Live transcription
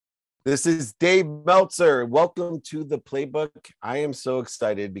This is Dave Meltzer. Welcome to the Playbook. I am so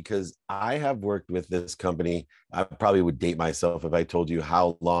excited because I have worked with this company. I probably would date myself if I told you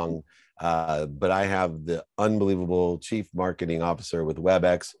how long, but I have the unbelievable Chief Marketing Officer with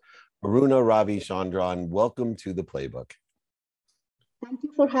Webex, Aruna Ravichandran. Welcome to the Playbook. Thank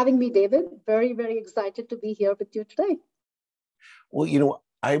you for having me, David. Very, very excited to be here with you today. Well,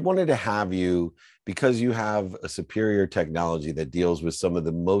 I wanted to have you because you have a superior technology that deals with some of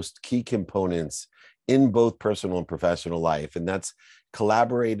the most key components in both personal and professional life, and that's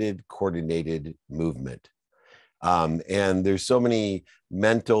collaborated, coordinated movement. And there's so many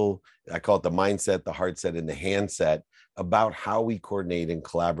mental, I call it the mindset, the heart set, and the handset about how we coordinate and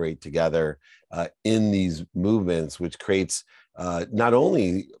collaborate together in these movements, which creates not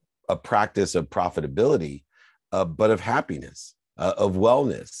only a practice of profitability, but of happiness. Of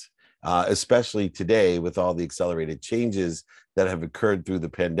wellness, especially today with all the accelerated changes that have occurred through the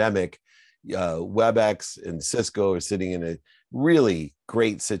pandemic. Webex and Cisco are sitting in a really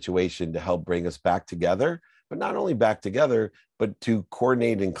great situation to help bring us back together, but not only back together, but to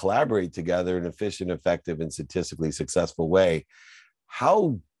coordinate and collaborate together in an efficient, effective, and statistically successful way.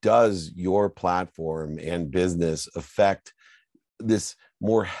 How does your platform and business affect this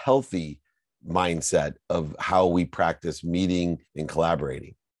more healthy mindset of how we practice meeting and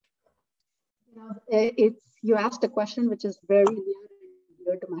collaborating? You asked a question which is very near and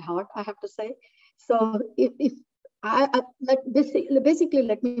dear to my heart, I have to say. So let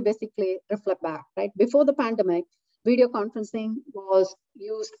me reflect back, right? Before the pandemic, video conferencing was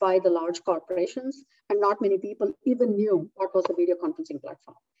used by the large corporations, and not many people even knew what was a video conferencing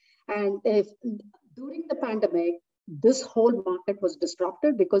platform. And if during the pandemic, this whole market was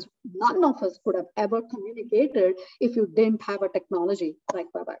disrupted because none of us could have ever communicated if you didn't have a technology like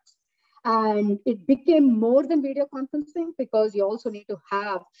Webex. And it became more than video conferencing because you also need to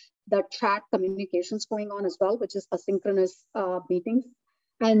have the chat communications going on as well, which is asynchronous meetings.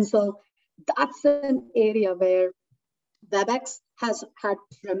 And so that's an area where Webex has had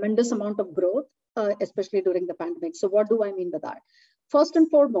tremendous amount of growth, especially during the pandemic. So what do I mean by that? First and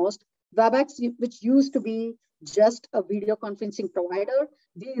foremost, Webex, which used to be just a video conferencing provider,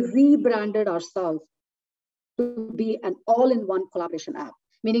 we rebranded ourselves to be an all-in-one collaboration app.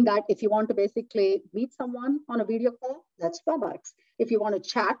 Meaning that if you want to basically meet someone on a video call, that's Webex. If you want to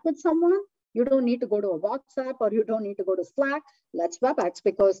chat with someone, you don't need to go to a WhatsApp or you don't need to go to Slack, that's Webex,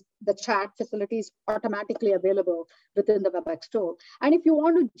 because the chat facility is automatically available within the Webex tool. And if you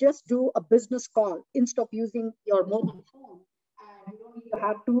want to just do a business call instead of using your mobile phone, and you don't need to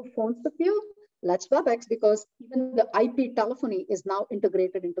have two phones with you, let's Webex, because even the IP telephony is now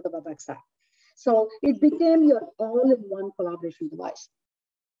integrated into the Webex app. So it became your all-in-one collaboration device.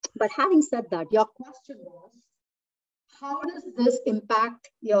 But having said that, your question was, how does this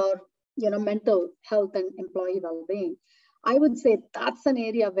impact your mental health and employee well-being? I would say that's an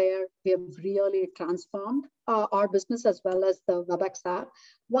area where we have really transformed our business as well as the Webex app.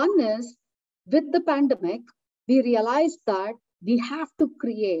 One is, with the pandemic, we realized that we have to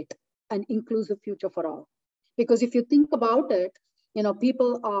create an inclusive future for all. Because if you think about it,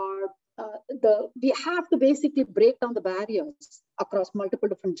 people are, we have to basically break down the barriers across multiple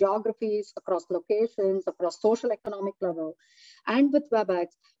different geographies, across locations, across social economic level. And with Webex,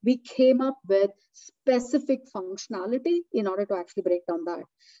 we came up with specific functionality in order to actually break down that.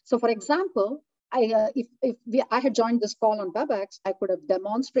 So for example, I had joined this call on Webex, I could have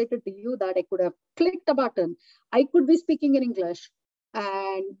demonstrated to you that I could have clicked a button. I could be speaking in English.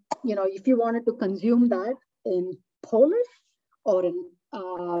 And, if you wanted to consume that in Polish or in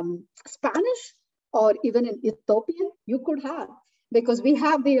Spanish or even in Ethiopian, you could have, because we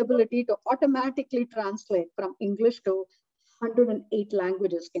have the ability to automatically translate from English to 108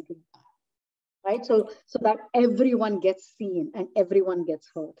 languages, right? So that everyone gets seen and everyone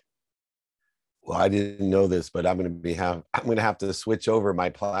gets heard. Well, I didn't know this, but I'm going to have to switch over my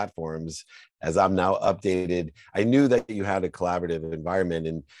platforms as I'm now updated. I knew that you had a collaborative environment,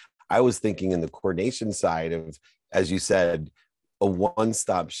 and I was thinking in the coordination side of, as you said, a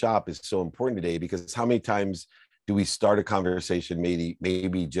one-stop shop is so important today, because how many times do we start a conversation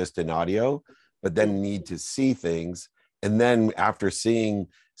maybe just in audio, but then need to see things, and then after seeing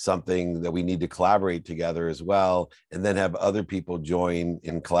something that we need to collaborate together as well, and then have other people join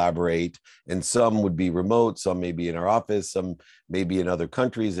and collaborate. And some would be remote, some may be in our office, some may be in other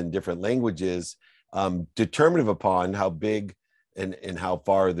countries in different languages, determinative upon how big and how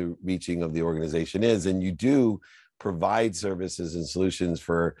far the reaching of the organization is. And you do provide services and solutions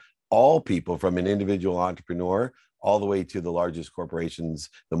for all people, from an individual entrepreneur all the way to the largest corporations,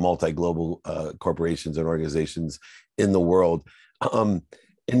 the multi-global corporations and organizations in the world.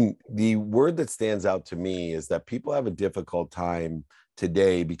 And the word that stands out to me is that people have a difficult time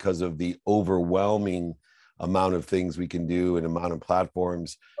today because of the overwhelming amount of things we can do and amount of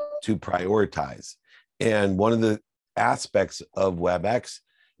platforms to prioritize. And one of the aspects of WebEx,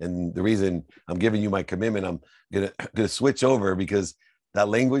 and the reason I'm giving you my commitment, I'm gonna switch over because that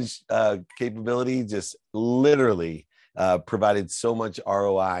language capability just literally provided so much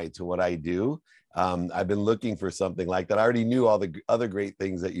ROI to what I do. I've been looking for something like that. I already knew all the other great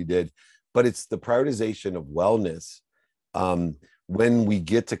things that you did, but it's the prioritization of wellness when we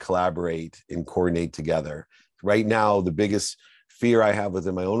get to collaborate and coordinate together. Right now, the biggest fear I have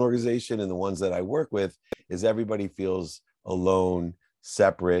within my own organization and the ones that I work with is everybody feels alone,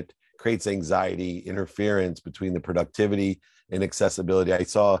 separate, creates anxiety, interference between the productivity and accessibility. I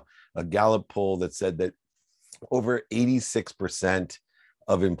saw a Gallup poll that said that over 86%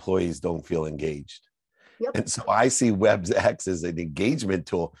 of employees don't feel engaged. Yep. And so I see WebEx as an engagement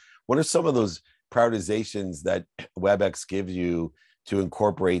tool. What are some of those prioritizations that WebEx gives you to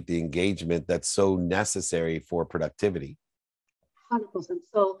incorporate the engagement that's so necessary for productivity? 100%.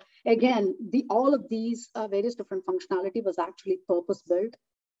 So again, all of these various different functionality was actually purpose built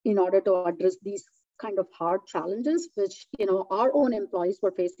in order to address these kind of hard challenges, which our own employees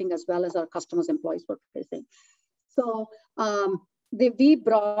were facing as well as our customers' employees were facing. So we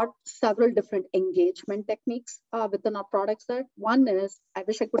brought several different engagement techniques within our product set. One is, I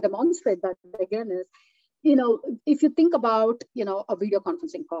wish I could demonstrate that again, is, if you think about, a video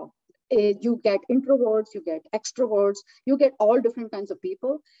conferencing call, you get introverts, you get extroverts, you get all different kinds of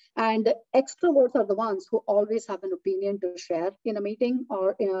people. And the extroverts are the ones who always have an opinion to share in a meeting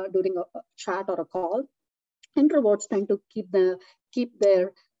or during a chat or a call. Introverts tend to keep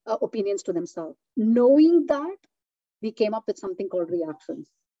their opinions to themselves. Knowing that, we came up with something called reactions.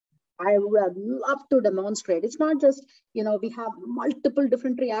 I would have loved to demonstrate. It's not just, we have multiple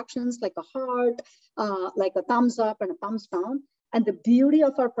different reactions like a heart, like a thumbs up and a thumbs down. And the beauty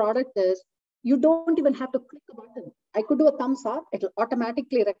of our product is you don't even have to click a button. I could do a thumbs up. It'll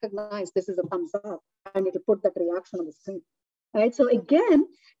automatically recognize this is a thumbs up and it'll put that reaction on the screen. Right. So again,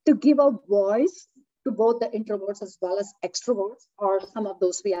 to give a voice to both the introverts as well as extroverts are some of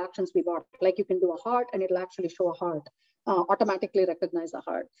those reactions we brought. Like you can do a heart and it'll actually show a heart, automatically recognize a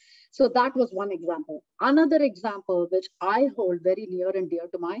heart. So that was one example. Another example, which I hold very near and dear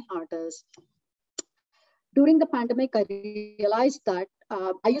to my heart is, during the pandemic, I realized that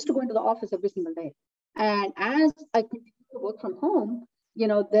I used to go into the office every single day. And as I continued to work from home,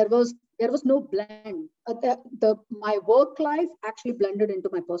 there was no blend. My work life actually blended into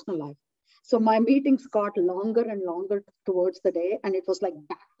my personal life. So my meetings got longer and longer towards the day, and it was like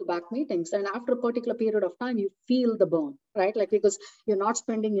back-to-back meetings. And after a particular period of time, you feel the burn, right? Like, because you're not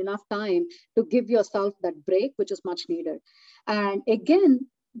spending enough time to give yourself that break, which is much needed. And again,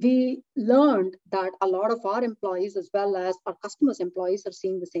 we learned that a lot of our employees as well as our customers' employees are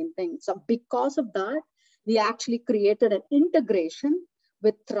seeing the same thing. So because of that, we actually created an integration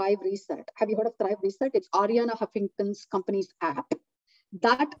with Thrive Reset. Have you heard of Thrive Reset? It's Ariana Huffington's company's app.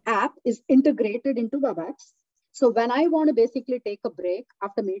 That app is integrated into WebEx. So when I want to basically take a break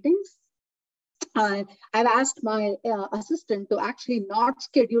after meetings, I've asked my assistant to actually not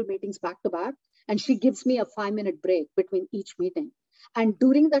schedule meetings back to back. And she gives me a 5-minute break between each meeting. And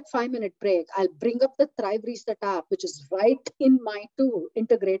during that 5-minute break, I'll bring up the Thrive Reset app, which is right in my tool,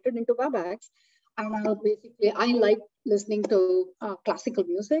 integrated into WebEx. And I like listening to classical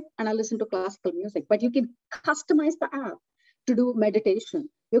music, and I listen to classical music. But you can customize the app to do meditation.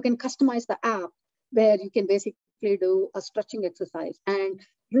 You can customize the app where you can basically do a stretching exercise. And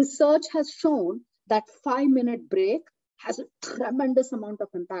research has shown that 5-minute break has a tremendous amount of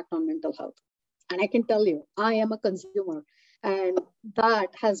impact on mental health. And I can tell you, I am a consumer, and that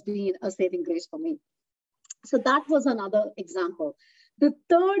has been a saving grace for me. So that was another example. The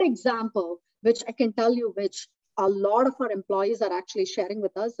third example, which I can tell you, which a lot of our employees are actually sharing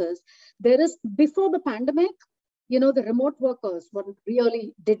with us, is before the pandemic, the remote workers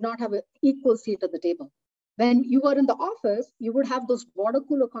really did not have an equal seat at the table. When you were in the office, you would have those water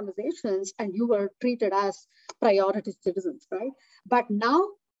cooler conversations and you were treated as priority citizens, right? But now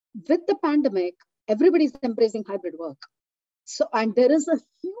with the pandemic, everybody's embracing hybrid work. So, and there is a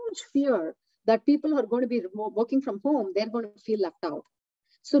huge fear that people are going to be working from home, they're going to feel left out.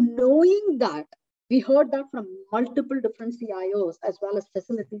 So knowing that, we heard that from multiple different CIOs as well as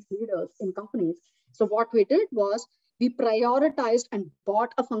facilities leaders in companies. So what we did was we prioritized and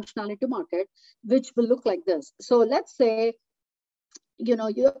bought a functionality market, which will look like this. So let's say, we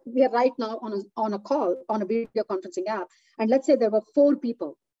are right now on a call, on a video conferencing app. And let's say there were 4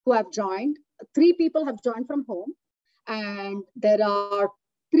 people who have joined. 3 people have joined from home. And there are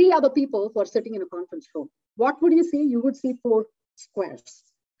three other people who are sitting in a conference room. What would you see? You would see 4 squares,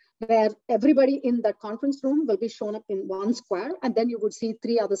 where everybody in that conference room will be shown up in one square, and then you would see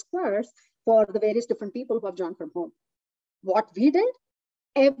 3 other squares for the various different people who have joined from home. What we did,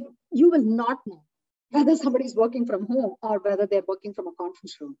 you will not know whether somebody is working from home or whether they're working from a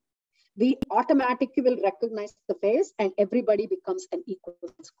conference room. We automatically will recognize the face and everybody becomes an equal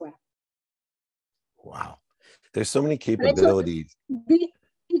square. Wow. There's so many capabilities. Right? So we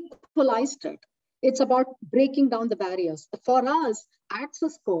equalized it. It's about breaking down the barriers. For us at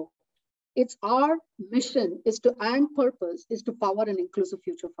Cisco, it's our mission and purpose is to power an inclusive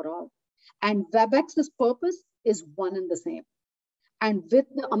future for all. And Webex's purpose is one and the same. And with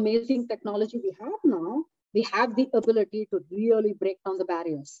the amazing technology we have now, we have the ability to really break down the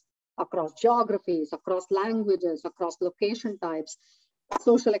barriers across geographies, across languages, across location types,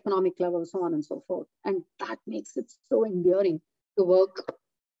 social economic levels, so on and so forth. And that makes it so endearing to work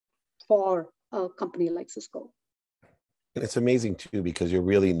for a company like Cisco. And it's amazing too, because you're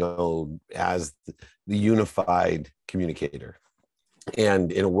really known as the unified communicator.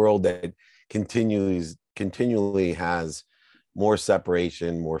 And in a world that continually has more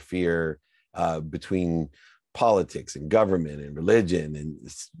separation, more fear between politics and government and religion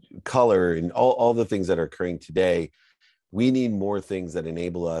and color and all the things that are occurring today, we need more things that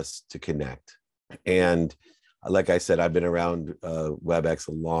enable us to connect. And like I said, I've been around Webex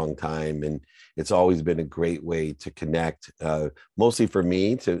a long time, and it's always been a great way to connect, mostly for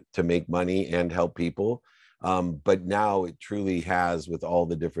me to make money and help people. But now it truly has, with all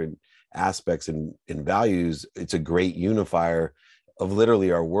the different aspects and values, it's a great unifier of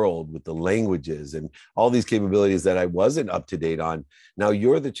literally our world with the languages and all these capabilities that I wasn't up to date on. Now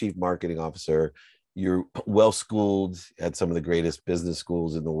you're the chief marketing officer. You're well-schooled at some of the greatest business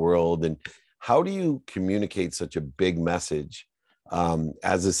schools in the world. And how do you communicate such a big message?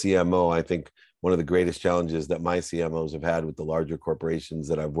 As a CMO, I think one of the greatest challenges that my CMOs have had with the larger corporations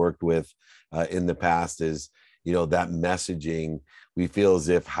that I've worked with in the past is, that messaging. We feel as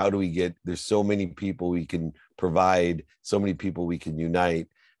if, how do we there's so many people we can provide, so many people we can unite.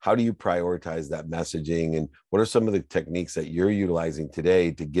 How do you prioritize that messaging? And what are some of the techniques that you're utilizing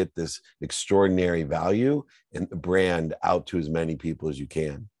today to get this extraordinary value and the brand out to as many people as you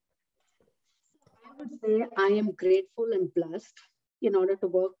can? I would say I am grateful and blessed in order to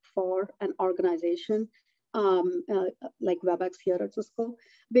work for an organization like Webex here at Cisco,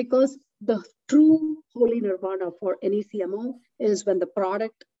 because the true holy nirvana for any CMO is when the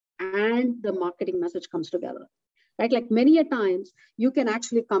product and the marketing message comes together, right? Like many a times you can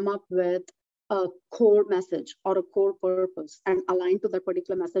actually come up with a core message or a core purpose and align to that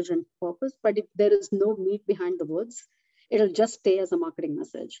particular message and purpose, but if there is no meat behind the words, it'll just stay as a marketing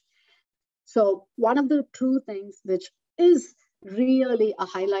message. So one of the true things which is really a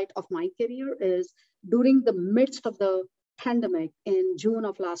highlight of my career is during the midst of the pandemic in June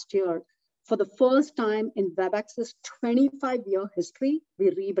of last year, for the first time in Webex's 25-year history, we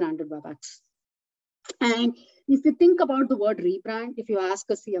rebranded Webex. And if you think about the word rebrand, if you ask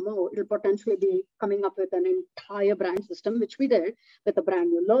a CMO, it'll potentially be coming up with an entire brand system, which we did with a brand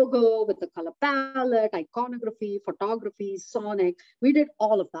new logo, with the color palette, iconography, photography, sonic. We did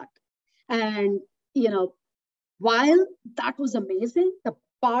all of that. And, while that was amazing, the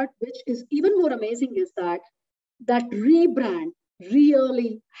part which is even more amazing is that rebrand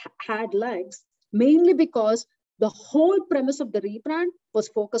really had legs, mainly because the whole premise of the rebrand was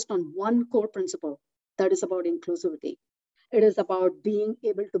focused on one core principle, that is about inclusivity. It is about being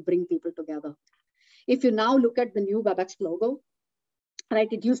able to bring people together. If you now look at the new Webex logo,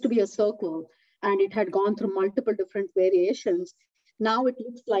 right, it used to be a circle and it had gone through multiple different variations. Now it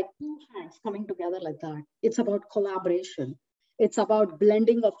looks like 2 hands coming together like that. It's about collaboration. It's about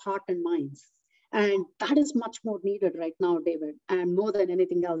blending of heart and minds. And that is much more needed right now, David, and more than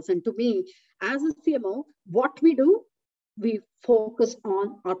anything else. And to me, as a CMO, what we do, we focus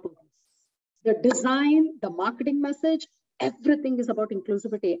on our purpose. The design, the marketing message, everything is about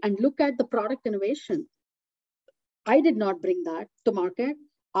inclusivity. And look at the product innovation. I did not bring that to market.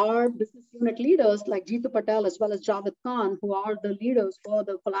 Our business unit leaders like Jeetu Patel as well as Javed Khan, who are the leaders for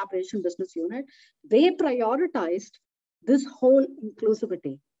the collaboration business unit, they prioritized this whole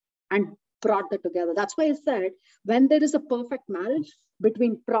inclusivity and brought that together. That's why I said, when there is a perfect marriage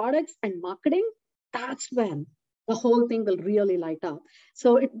between products and marketing, that's when the whole thing will really light up.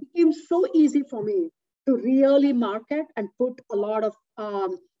 So it became so easy for me to really market and put a lot of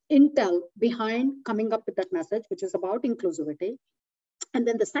intel behind coming up with that message, which is about inclusivity. And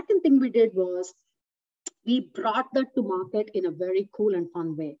then the second thing we did was we brought that to market in a very cool and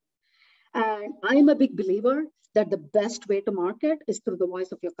fun way. And I'm a big believer that the best way to market is through the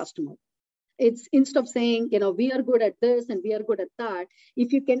voice of your customer. It's instead of saying, we are good at this and we are good at that,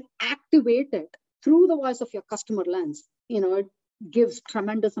 if you can activate it through the voice of your customer lens, it gives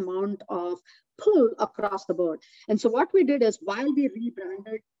tremendous amount of pull across the board. And so what we did is, while we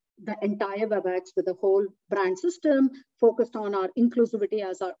rebranded the entire Webex with the whole brand system, focused on our inclusivity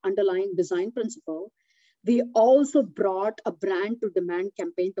as our underlying design principle, we also brought a brand to demand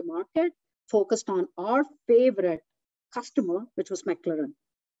campaign to market, focused on our favorite customer, which was McLaren.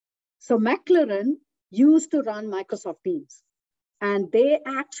 So McLaren used to run Microsoft Teams, and they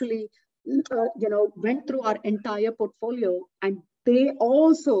actually, went through our entire portfolio, and they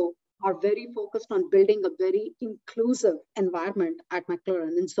also are very focused on building a very inclusive environment at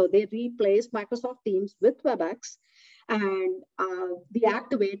McLaren. And so they replaced Microsoft Teams with Webex, and we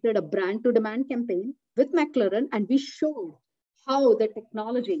activated a brand to demand campaign with McLaren, and we showed how the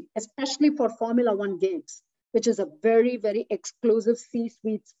technology, especially for Formula One games, which is a very, very exclusive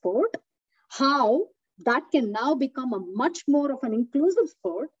C-suite sport, how that can now become a much more of an inclusive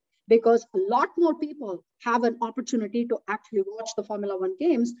sport, because a lot more people have an opportunity to actually watch the Formula One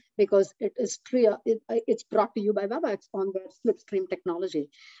games, because it's brought to you by Webex on their slipstream technology.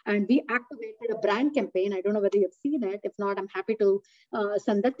 And we activated a brand campaign. I don't know whether you've seen it. If not, I'm happy to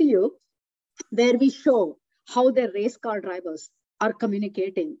send that to you, where we show how their race car drivers are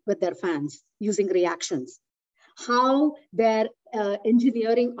communicating with their fans using reactions, how their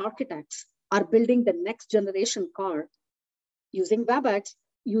engineering architects are building the next generation car using Webex,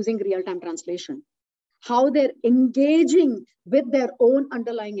 using real-time translation, how they're engaging with their own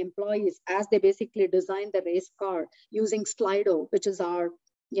underlying employees as they basically design the race car using Slido, which is our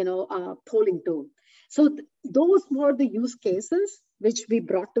polling tool. So those were the use cases which we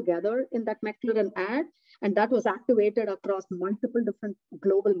brought together in that McLaren ad, and that was activated across multiple different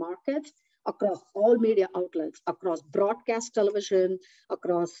global markets, across all media outlets, across broadcast television,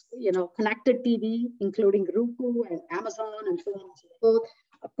 across connected TV, including Roku and Amazon and so on and so forth,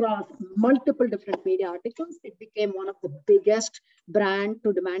 across multiple different media articles. It became one of the biggest brand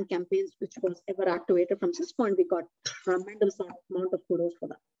to demand campaigns which was ever activated from Cisco, and we got tremendous amount of kudos for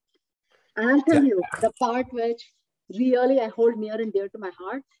that. And I'll tell you, the part which really I hold near and dear to my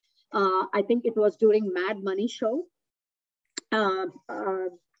heart, I think it was during Mad Money show. What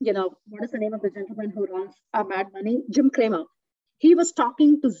is the name of the gentleman who runs Mad Money? Jim Cramer. He was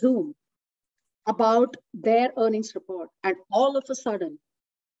talking to Zoom about their earnings report, and all of a sudden,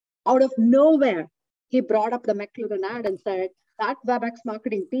 out of nowhere, he brought up the McLaren ad and said, that Webex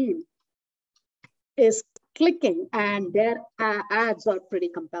marketing team is clicking and their ads are pretty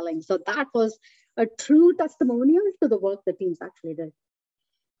compelling. So that was a true testimonial to the work the teams actually did.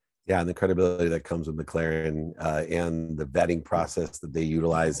 Yeah, and the credibility that comes with McLaren and the vetting process that they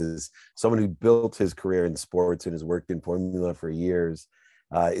utilize, is someone who built his career in sports and has worked in Formula for years,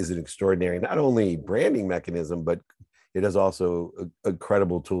 is an extraordinary, not only branding mechanism, but it is also a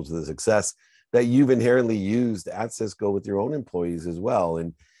credible tool to the success that you've inherently used at Cisco with your own employees as well.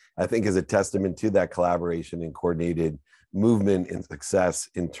 And I think is a testament to that collaboration and coordinated movement and success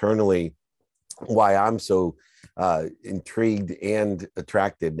internally, why I'm so intrigued and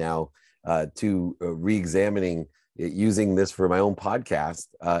attracted now to re-examining using this for my own podcast,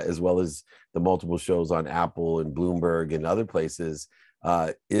 as well as the multiple shows on Apple and Bloomberg and other places,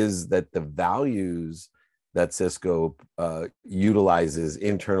 is that the values that Cisco utilizes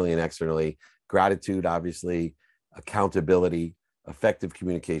internally and externally, gratitude, obviously, accountability, effective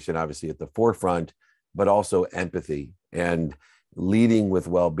communication, obviously at the forefront, but also empathy and leading with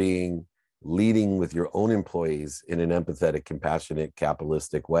well-being, leading with your own employees in an empathetic, compassionate,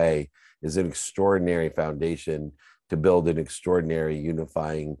 capitalistic way is an extraordinary foundation to build an extraordinary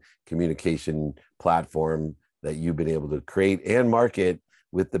unifying communication platform that you've been able to create and market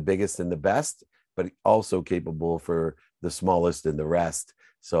with the biggest and the best, but also capable for the smallest and the rest.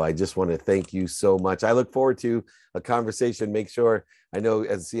 So I just want to thank you so much. I look forward to a conversation. Make sure, I know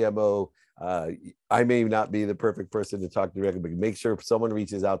as CMO, I may not be the perfect person to talk directly, but make sure someone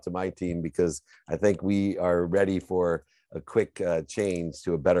reaches out to my team, because I think we are ready for a quick change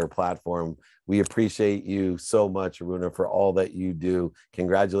to a better platform. We appreciate you so much, Aruna, for all that you do.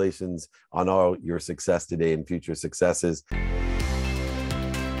 Congratulations on all your success today and future successes.